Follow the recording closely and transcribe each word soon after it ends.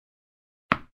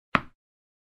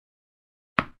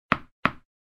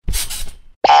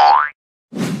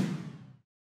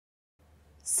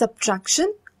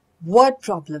Subtraction word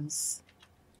problems.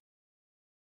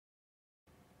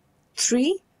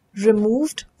 3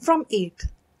 removed from 8.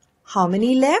 How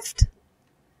many left?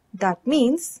 That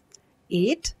means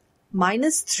 8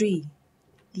 minus 3.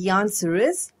 The answer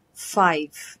is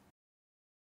 5.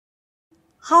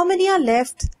 How many are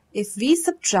left if we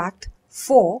subtract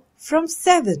 4 from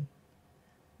 7?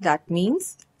 That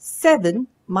means 7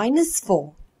 minus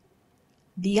 4.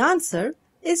 The answer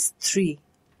is 3.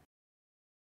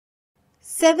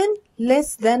 7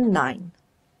 less than 9.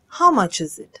 How much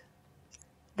is it?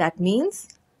 That means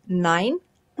 9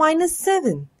 minus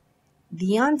 7.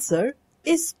 The answer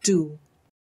is 2.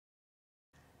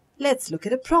 Let's look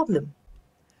at a problem.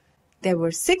 There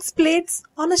were 6 plates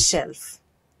on a shelf.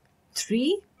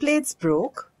 3 plates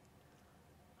broke.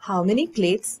 How many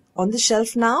plates on the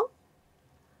shelf now?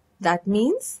 That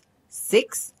means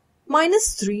 6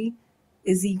 minus 3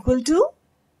 is equal to?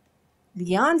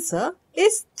 The answer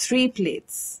is 3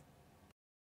 plates.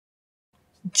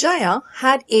 Jaya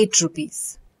had 8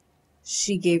 rupees.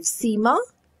 She gave Seema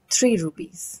 3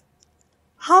 rupees.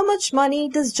 How much money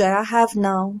does Jaya have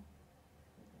now?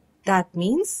 That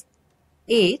means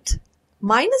 8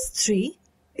 minus 3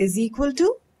 is equal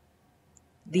to?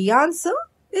 The answer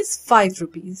is 5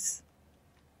 rupees.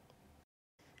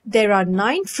 There are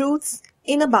 9 fruits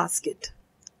in a basket.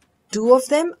 2 of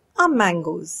them are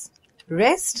mangoes.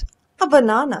 Rest are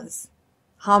bananas.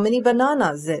 How many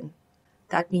bananas then?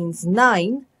 That means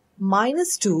 9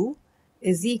 minus 2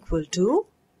 is equal to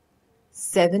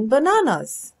 7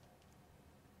 bananas.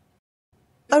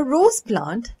 A rose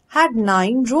plant had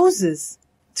 9 roses.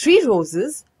 3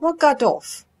 roses were cut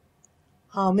off.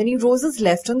 How many roses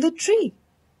left on the tree?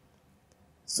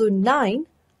 So 9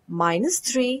 minus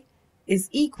 3 is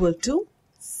equal to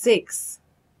 6.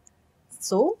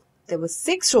 So there were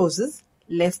 6 roses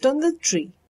left on the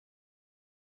tree.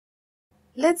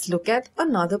 Let's look at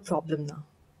another problem now.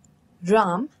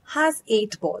 Ram has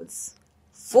 8 balls.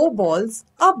 4 balls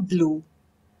are blue.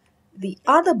 The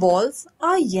other balls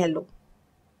are yellow.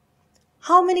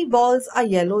 How many balls are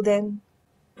yellow then?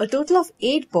 A total of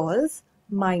 8 balls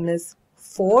minus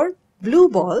 4 blue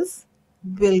balls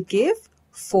will give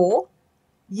 4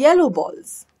 yellow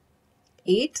balls.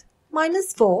 8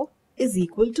 minus 4 is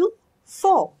equal to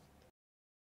 4.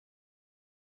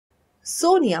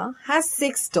 Sonia has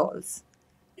 6 dolls.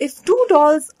 If 2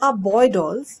 dolls are boy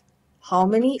dolls, how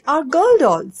many are girl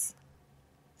dolls?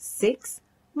 6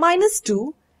 minus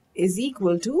 2 is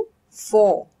equal to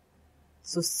 4.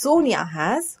 So Sonia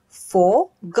has 4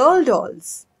 girl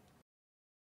dolls.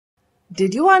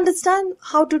 Did you understand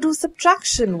how to do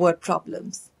subtraction word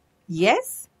problems?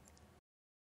 Yes?